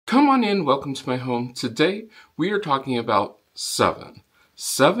Come on in, welcome to my home. Today we are talking about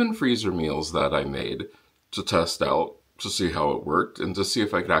seven freezer meals that I made to test out, to see how it worked, and to see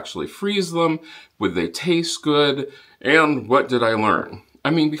if I could actually freeze them, would they taste good, and what did I learn? I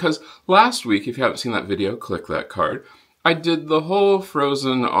mean, because last week, if you haven't seen that video, click that card, I did the whole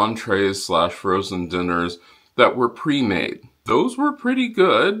frozen entrees / frozen dinners that were pre-made. Those were pretty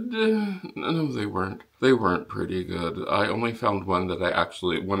good. No, they weren't. They weren't pretty good. I only found one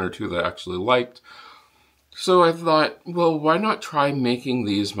or two that I actually liked. So I thought, well, why not try making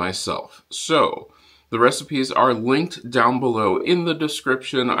these myself? So the recipes are linked down below in the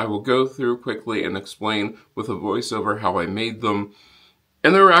description. I will go through quickly and explain with a voiceover how I made them.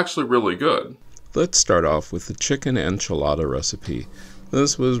 And they were actually really good. Let's start off with the chicken enchilada recipe.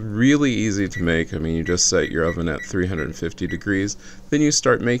 This was really easy to make. I mean, you just set your oven at 350 degrees, then you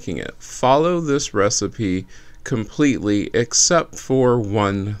start making it. Follow this recipe completely except for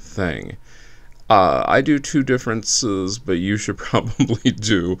one thing. I do two differences, but you should probably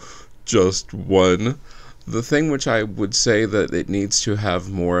do just one. The thing which I would say that it needs to have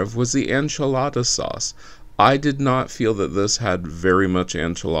more of was the enchilada sauce. I did not feel that this had very much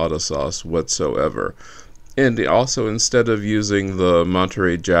enchilada sauce whatsoever. And also, instead of using the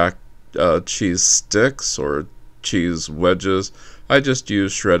Monterey Jack cheese sticks or cheese wedges, I just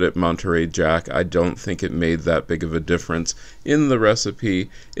used shredded Monterey Jack. I don't think it made that big of a difference in the recipe.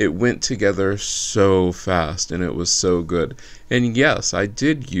 It went together so fast and it was so good. And yes, I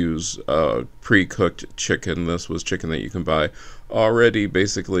did use pre-cooked chicken. This was chicken that you can buy already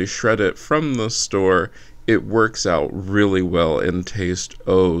basically shredded from the store. It works out really well and tastes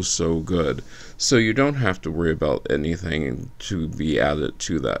oh so good. So you don't have to worry about anything to be added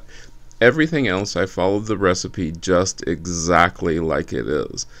to that. Everything else, I followed the recipe just exactly like it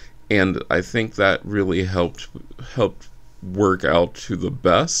is. And I think that really helped work out to the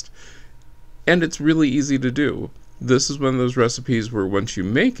best. And it's really easy to do. This is one of those recipes where once you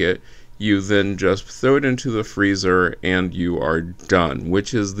make it, you then just throw it into the freezer and you are done,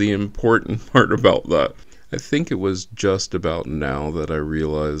 which is the important part about that. I think it was just about now that I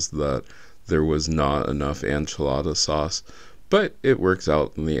realized that there was not enough enchilada sauce, but it works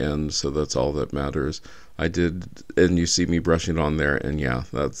out in the end, so that's all that matters. I did, and you see me brushing it on there, and yeah,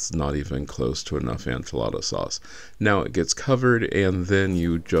 that's not even close to enough enchilada sauce. Now it gets covered, and then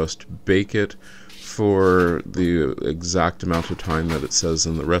you just bake it for the exact amount of time that it says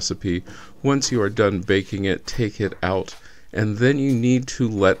in the recipe. Once you are done baking it, take it out, and then you need to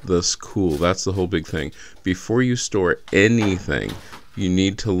let this cool. That's the whole big thing. Before you store anything, you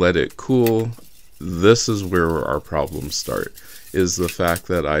need to let it cool. This is where our problems start, is the fact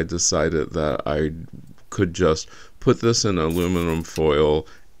that I decided that I could just put this in aluminum foil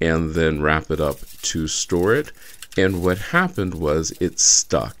and then wrap it up to store it. And what happened was it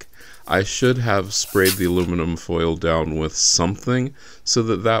stuck. I should have sprayed the aluminum foil down with something so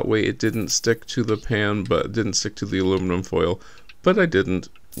that way it didn't stick to the pan, but it didn't stick to the aluminum foil, but I didn't.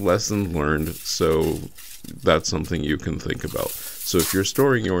 Lesson learned, so that's something you can think about. So if you're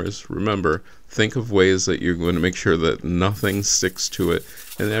storing yours, remember, think of ways that you're going to make sure that nothing sticks to it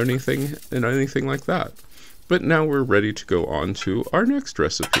and anything like that. But now we're ready to go on to our next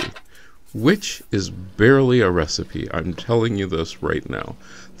recipe, which is barely a recipe. I'm telling you this right now.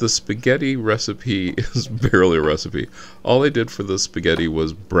 The spaghetti recipe is barely a recipe. All I did for the spaghetti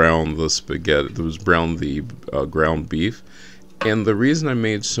was brown the ground beef. And the reason I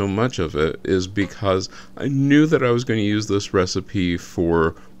made so much of it is because I knew that I was going to use this recipe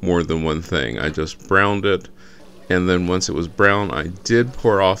for more than one thing. I just browned it, and then once it was brown, I did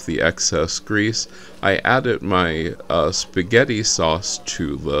pour off the excess grease. I added my spaghetti sauce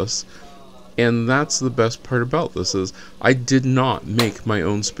to this, and that's the best part about this is I did not make my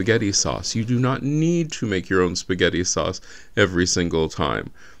own spaghetti sauce. You do not need to make your own spaghetti sauce every single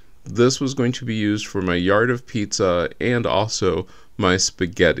time. This was going to be used for my yard of pizza and also my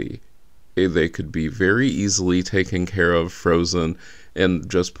spaghetti. They could be very easily taken care of, frozen, and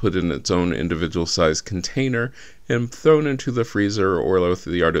just put in its own individual size container and thrown into the freezer, or with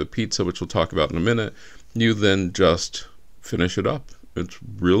the yard of pizza, which we'll talk about in a minute. You then just finish it up. It's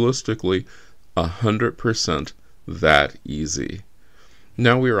realistically 100% that easy.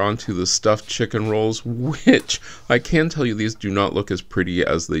 Now we are on to the stuffed chicken rolls, which I can tell you these do not look as pretty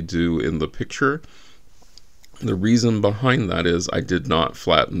as they do in the picture. The reason behind that is I did not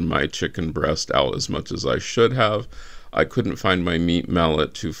flatten my chicken breast out as much as I should have. I couldn't find my meat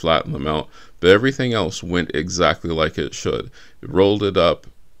mallet to flatten them out, but everything else went exactly like it should. It rolled it up,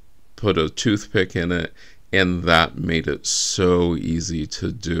 put a toothpick in it, and that made it so easy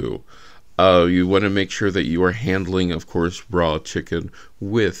to do. You want to make sure that you are handling, of course, raw chicken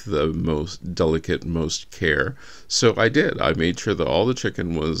with the most delicate, most care. So I did. I made sure that all the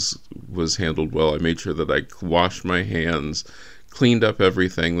chicken was handled well. I made sure that I washed my hands, cleaned up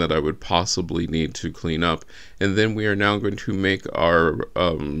everything that I would possibly need to clean up. And then we are now going to make our,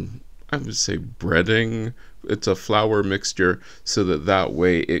 I would say, breading. It's a flour mixture, so that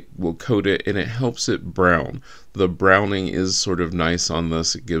way it will coat it and it helps it brown. The browning is sort of nice on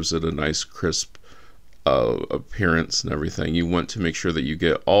this. It gives it a nice crisp appearance and everything. You want to make sure that you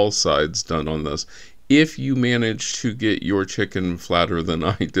get all sides done on this. If you manage to get your chicken flatter than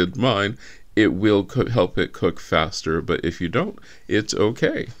I did mine, it will help it cook faster, but if you don't, it's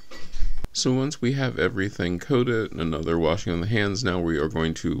okay. So once we have everything coated and another washing on the hands, now we are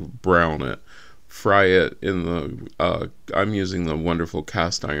going to brown it. Fry it in the, I'm using the wonderful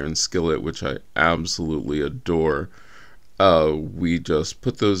cast iron skillet, which I absolutely adore. We just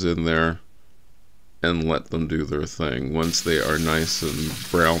put those in there and let them do their thing. Once they are nice and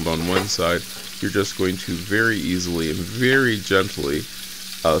browned on one side, you're just going to very easily and very gently,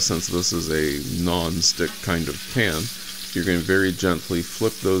 since this is a non-stick kind of pan, you're going to very gently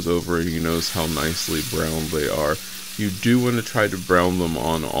flip those over, and you notice how nicely browned they are. You do want to try to brown them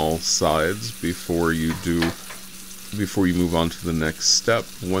on all sides before you move on to the next step.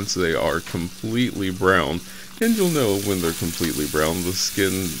 Once they are completely brown, and you'll know when they're completely brown, the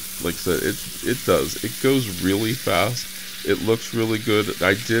skin, like I said, it does. It goes really fast. It looks really good.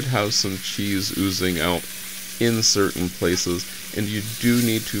 I did have some cheese oozing out in certain places, and you do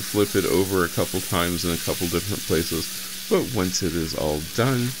need to flip it over a couple times in a couple different places. But once it is all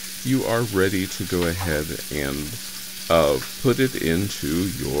done, you are ready to go ahead and put it into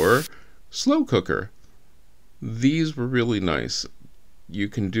your slow cooker. These were really nice. You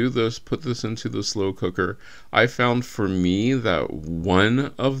can do this, put this into the slow cooker. I found for me that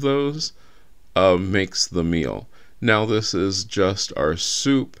one of those makes the meal. Now this is just our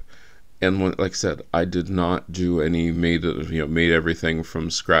soup, and like I said, I did not do any made everything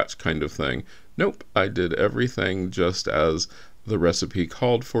from scratch kind of thing. Nope, I did everything just as the recipe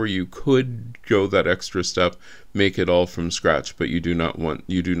called for. You could go that extra step, make it all from scratch, but you do not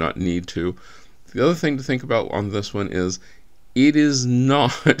need to. The other thing to think about on this one is it is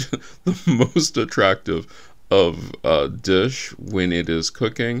not the most attractive of dish when it is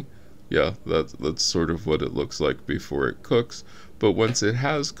cooking. Yeah, that's sort of what it looks like before it cooks, but once it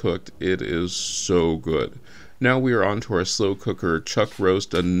has cooked, it is so good. Now we are on to our slow cooker chuck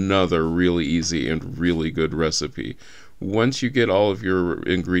roast, another really easy and really good recipe. Once you get all of your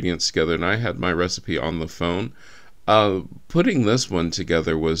ingredients together, and I had my recipe on the phone, putting this one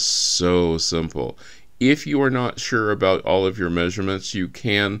together was so simple. If you are not sure about all of your measurements, you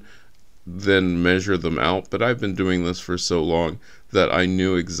can then measure them out, but I've been doing this for so long that I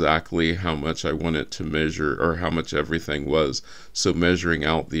knew exactly how much I wanted to measure, or how much everything was, so measuring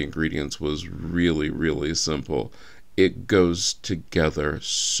out the ingredients was really, really simple. It goes together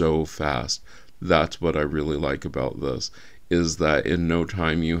so fast. That's what I really like about this, is that in no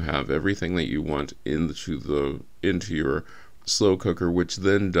time you have everything that you want into your slow cooker, which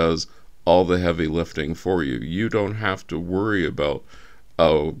then does all the heavy lifting for you. You don't have to worry about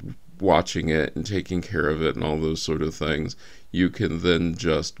watching it and taking care of it and all those sort of things. You can then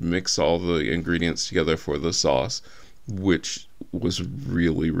just mix all the ingredients together for the sauce, which was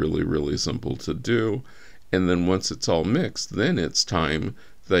really, really, really simple to do. And then once it's all mixed, then it's time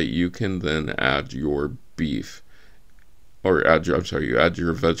that you can then add your beef, or you add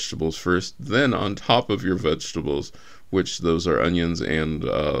your vegetables first. Then on top of your vegetables, which those are onions and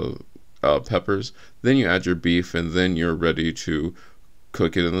peppers, then you add your beef, and then you're ready to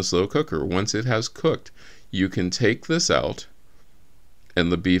cook it in the slow cooker. Once it has cooked, you can take this out,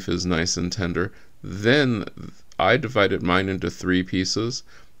 and the beef is nice and tender. Then I divided mine into 3 pieces.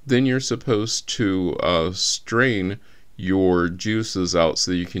 Then you're supposed to strain your juices out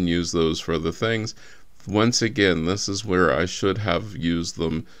so you can use those for other things. Once again, this is where I should have used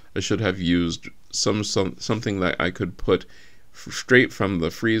them. I should have used something that I could put straight from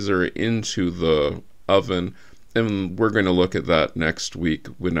the freezer into the oven, and we're going to look at that next week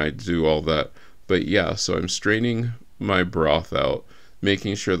when I do all that. But yeah, so I'm straining my broth out,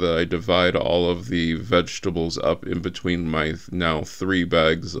 making sure that I divide all of the vegetables up in between my now 3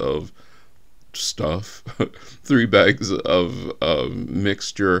 bags of stuff, 3 bags of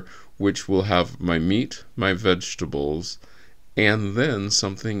mixture, which will have my meat, my vegetables, and then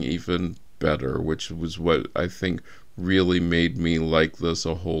something even better, which was what I think really made me like this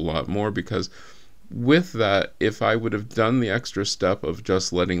a whole lot more, because With that, if I would have done the extra step of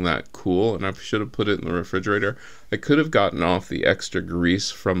just letting that cool, and I should have put it in the refrigerator, I could have gotten off the extra grease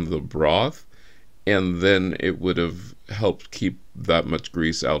from the broth, and then it would have helped keep that much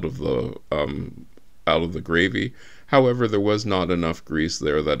grease out of the gravy. However, there was not enough grease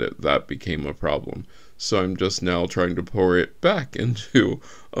there that became a problem. So I'm just now trying to pour it back into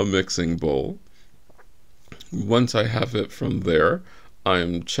a mixing bowl. Once I have it from there,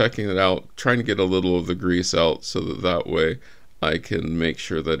 I'm checking it out, trying to get a little of the grease out so that way I can make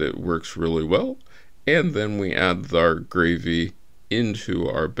sure that it works really well. And then we add our gravy into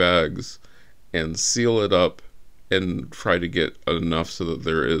our bags and seal it up and try to get enough so that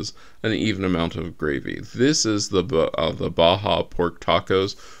there is an even amount of gravy. This is the Baja pork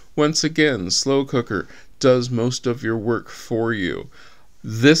tacos. Once again, slow cooker does most of your work for you.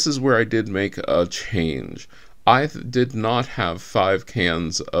 This is where I did make a change. I did not have 5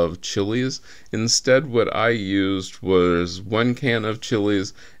 cans of chilies. Instead, what I used was 1 can of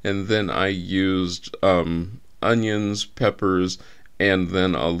chilies, and then I used onions, peppers, and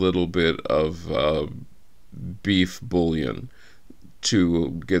then a little bit of beef bouillon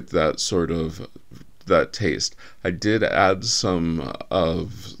to get that sort of that taste. I did add some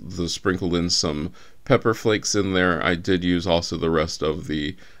of the sprinkled in some pepper flakes in there. I did use also the rest of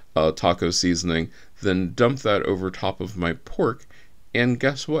the taco seasoning, then dump that over top of my pork, and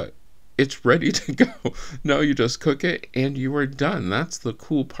guess what? It's ready to go. Now you just cook it and you are done. That's the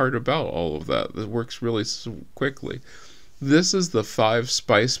cool part about all of that. It works really quickly. This is the 5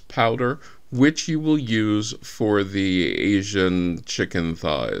 spice powder, which you will use for the Asian chicken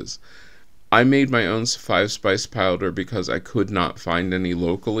thighs. I made my own 5 spice powder because I could not find any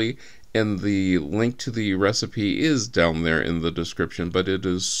locally, and the link to the recipe is down there in the description, but it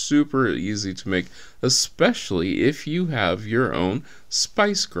is super easy to make, especially if you have your own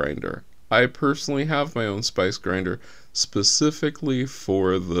spice grinder. I personally have my own spice grinder specifically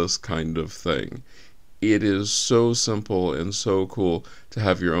for this kind of thing. It is so simple and so cool to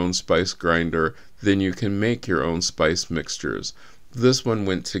have your own spice grinder. Then you can make your own spice mixtures. This one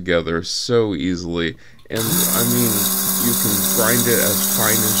went together so easily, and I mean, you can grind it as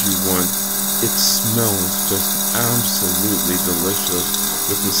fine as you want. It smells just absolutely delicious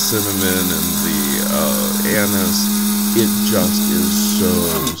with the cinnamon and the anise. It just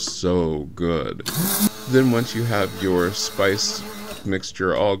is so good. Then once you have your spice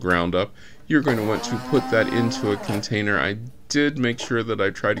mixture all ground up, you're going to want to put that into a container. I did make sure that I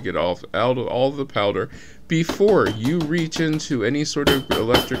try to get out of all the powder before you reach into any sort of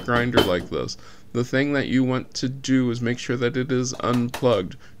electric grinder like this. The thing that you want to do is make sure that it is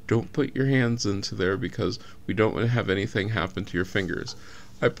unplugged. Don't put your hands into there because we don't want to have anything happen to your fingers.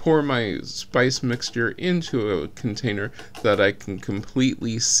 I pour my spice mixture into a container that I can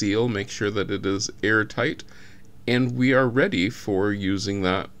completely seal, make sure that it is airtight, and we are ready for using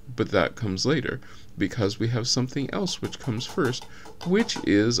that, but that comes later because we have something else which comes first, which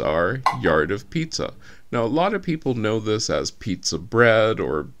is our yard of pizza. Now, a lot of people know this as pizza bread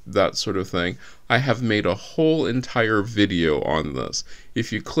or that sort of thing. I have made a whole entire video on this.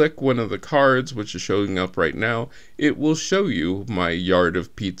 If you click one of the cards, which is showing up right now, it will show you my yard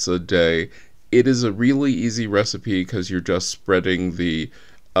of pizza day. It is a really easy recipe because you're just spreading the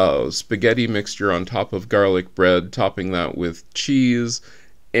spaghetti mixture on top of garlic bread, topping that with cheese,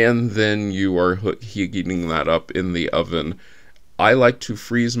 and then you are heating that up in the oven. I like to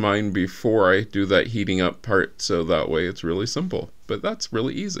freeze mine before I do that heating up part, so that way it's really simple. But that's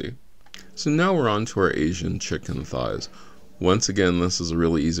really easy. So now we're on to our Asian chicken thighs. Once again, this is a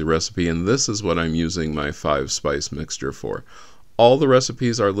really easy recipe, and this is what I'm using my 5 spice mixture for. All the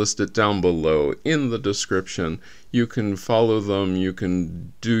recipes are listed down below in the description. You can follow them, you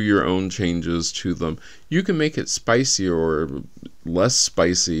can do your own changes to them. You can make it spicy or less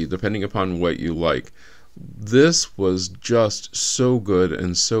spicy depending upon what you like. This was just so good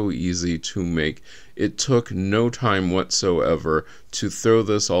and so easy to make. It took no time whatsoever to throw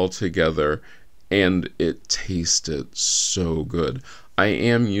this all together, and it tasted so good. I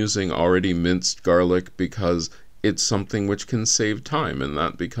am using already minced garlic because it's something which can save time, and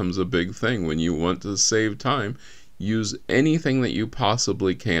that becomes a big thing. When you want to save time, use anything that you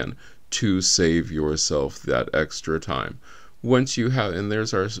possibly can to save yourself that extra time. Once you have, and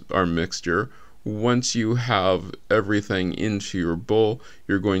there's our mixture. Once you have everything into your bowl,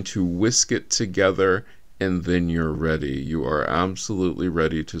 you're going to whisk it together, and then you're ready. You are absolutely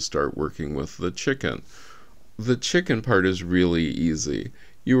ready to start working with the chicken. The chicken part is really easy.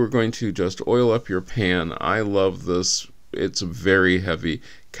 You are going to just oil up your pan. I love this it's a very heavy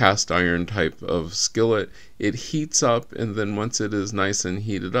cast iron type of skillet. It heats up, and then once it is nice and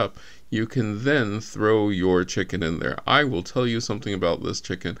heated up, you can then throw your chicken in there. I will tell you something about this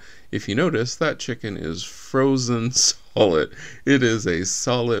chicken. If you notice, that chicken is frozen solid. It is a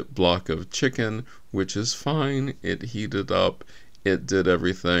solid block of chicken, which is fine. It heated up. It did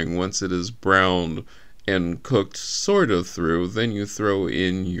everything. Once it is browned and cooked sort of through, then you throw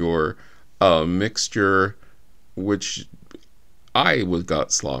in your mixture, which I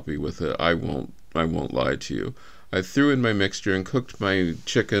got sloppy with it. I won't lie to you. I threw in my mixture and cooked my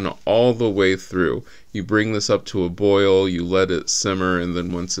chicken all the way through. You bring this up to a boil, you let it simmer, and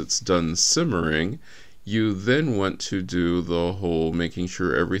then once it's done simmering, you then want to do the whole making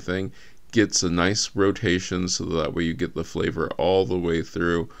sure everything gets a nice rotation so that way you get the flavor all the way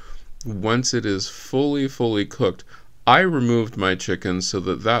through. Once it is fully cooked, I removed my chicken so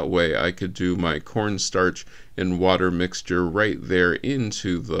that way I could do my cornstarch and water mixture right there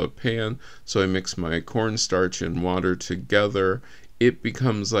into the pan. So I mix my cornstarch and water together. It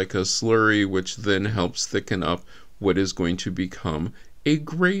becomes like a slurry, which then helps thicken up what is going to become a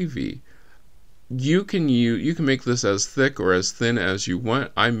gravy. You can make this as thick or as thin as you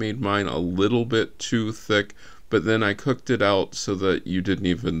want. I made mine a little bit too thick, but then I cooked it out so that you didn't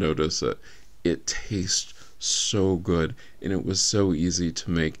even notice it. It tastes so good, and it was so easy to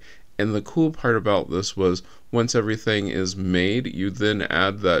make. And the cool part about this was once everything is made, you then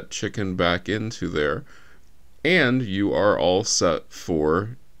add that chicken back into there, and you are all set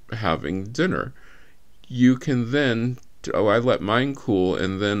for having dinner. You can then, I let mine cool,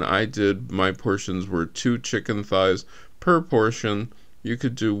 and then my portions were 2 chicken thighs per portion. You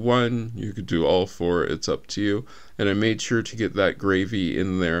could do 1, you could do all 4, it's up to you. And I made sure to get that gravy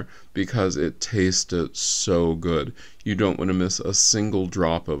in there because it tasted so good. You don't want to miss a single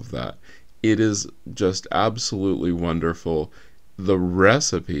drop of that. It is just absolutely wonderful. The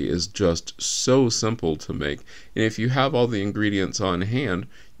recipe is just so simple to make. And if you have all the ingredients on hand,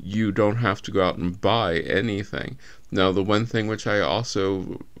 you don't have to go out and buy anything. Now, the one thing which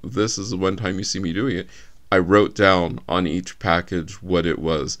this is the one time you see me doing it, I wrote down on each package what it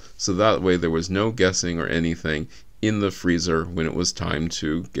was, so that way there was no guessing or anything in the freezer when it was time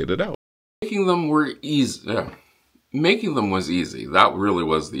to get it out. Making them were easy. Making them was easy. That really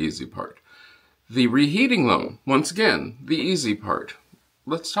was the easy part. The reheating them, once again, the easy part.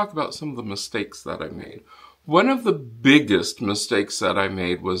 Let's talk about some of the mistakes that I made. One of the biggest mistakes that I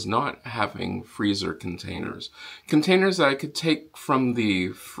made was not having freezer containers. Containers that I could take from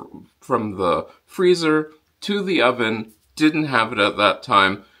the freezer to the oven. Didn't have it at that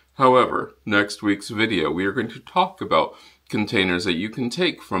time. However, next week's video, we are going to talk about containers that you can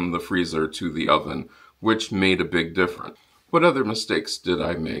take from the freezer to the oven, which made a big difference. What other mistakes did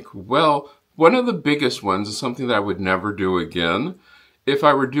I make? Well, one of the biggest ones is something that I would never do again. If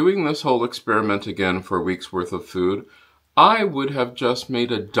I were doing this whole experiment again for a week's worth of food, I would have just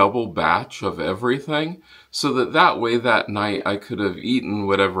made a double batch of everything so that way that night I could have eaten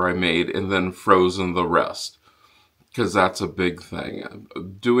whatever I made and then frozen the rest. Because that's a big thing.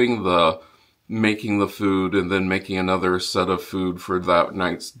 Making the food and then making another set of food for that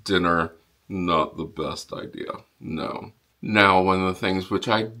night's dinner, not the best idea. No. Now, one of the things which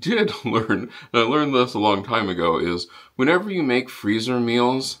I did learn, and I learned this a long time ago, is whenever you make freezer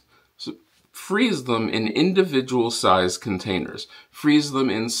meals, freeze them in individual size containers. Freeze them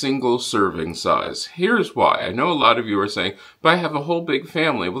in single serving size. Here's why. I know a lot of you are saying, but I have a whole big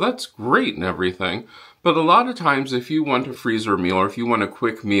family. Well, that's great and everything. But a lot of times if you want a freezer meal or if you want a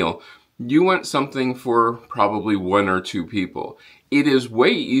quick meal, you want something for probably 1 or 2 people. It is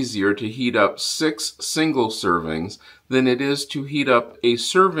way easier to heat up 6 single servings than it is to heat up a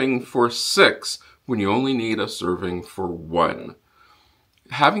serving for 6 when you only need a serving for 1.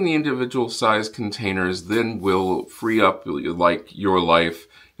 Having the individual size containers then will free up your life.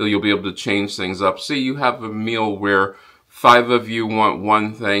 You'll be able to change things up. Say you have a meal where 5 of you want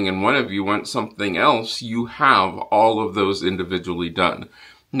one thing and 1 of you want something else. You have all of those individually done.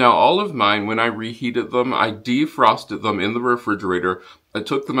 Now, all of mine, when I reheated them, I defrosted them in the refrigerator. I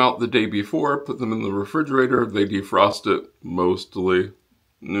took them out the day before, put them in the refrigerator. They defrosted mostly.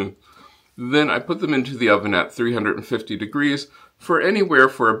 Then I put them into the oven at 350 degrees for anywhere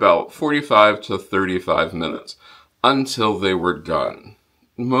for about 45 to 35 minutes until they were done.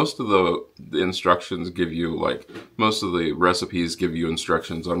 Most of the instructions give you, most of the recipes give you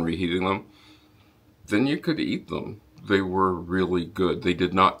instructions on reheating them. Then you could eat them. They were really good. They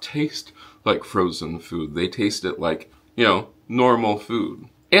did not taste like frozen food. They tasted like, normal food.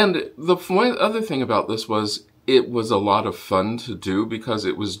 And the other thing about this was it was a lot of fun to do because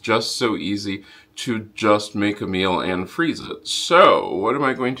it was just so easy to just make a meal and freeze it. So what am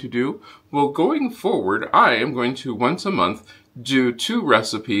I going to do? Well, going forward, I am going to once a month do 2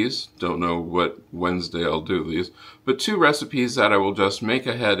 recipes. Don't know what Wednesday I'll do these, but 2 recipes that I will just make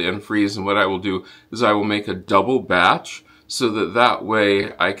ahead and freeze. And what I will do is I will make a double batch so that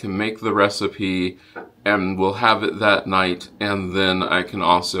way I can make the recipe and we'll have it that night, and then I can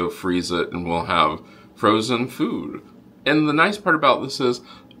also freeze it and we'll have frozen food. And the nice part about this is,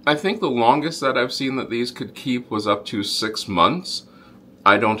 I think the longest that I've seen that these could keep was up to 6 months.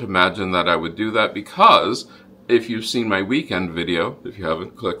 I don't imagine that I would do that because if you've seen my weekend video, if you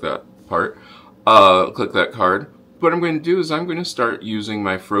haven't, click that part, click that card. What I'm going to do is I'm going to start using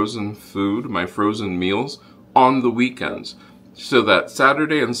my frozen food, my frozen meals on the weekends. So that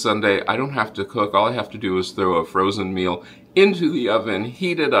Saturday and Sunday, I don't have to cook. All I have to do is throw a frozen meal into the oven,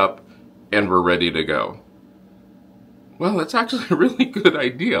 heat it up, and we're ready to go. Well, that's actually a really good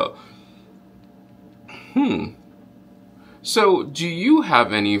idea. So, do you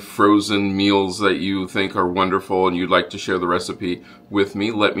have any frozen meals that you think are wonderful and you'd like to share the recipe with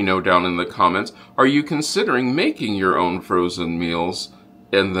me? Let me know down in the comments. Are you considering making your own frozen meals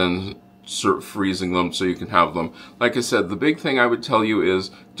and then freezing them so you can have them? Like I said, the big thing I would tell you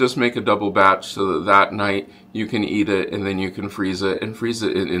is just make a double batch so that night you can eat it and then you can freeze it and freeze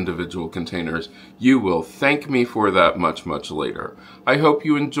it in individual containers. You will thank me for that much, much later. I hope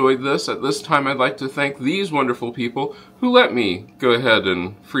you enjoyed this. At this time, I'd like to thank these wonderful people who let me go ahead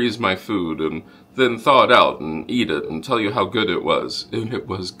and freeze my food and then thaw it out and eat it and tell you how good it was. And it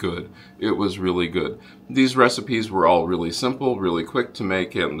was good. It was really good. These recipes were all really simple, really quick to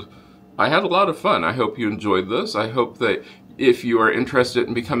make, and I had a lot of fun. I hope you enjoyed this. I hope that if you are interested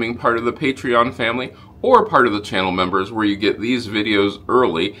in becoming part of the Patreon family or part of the channel members where you get these videos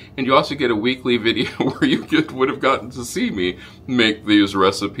early, and you also get a weekly video where you would have gotten to see me make these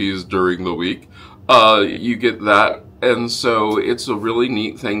recipes during the week, you get that. And so it's a really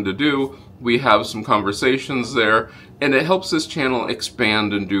neat thing to do. We have some conversations there, and it helps this channel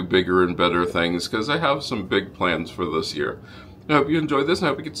expand and do bigger and better things because I have some big plans for this year. I hope you enjoyed this, and I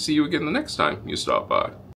hope we get to see you again the next time you stop by.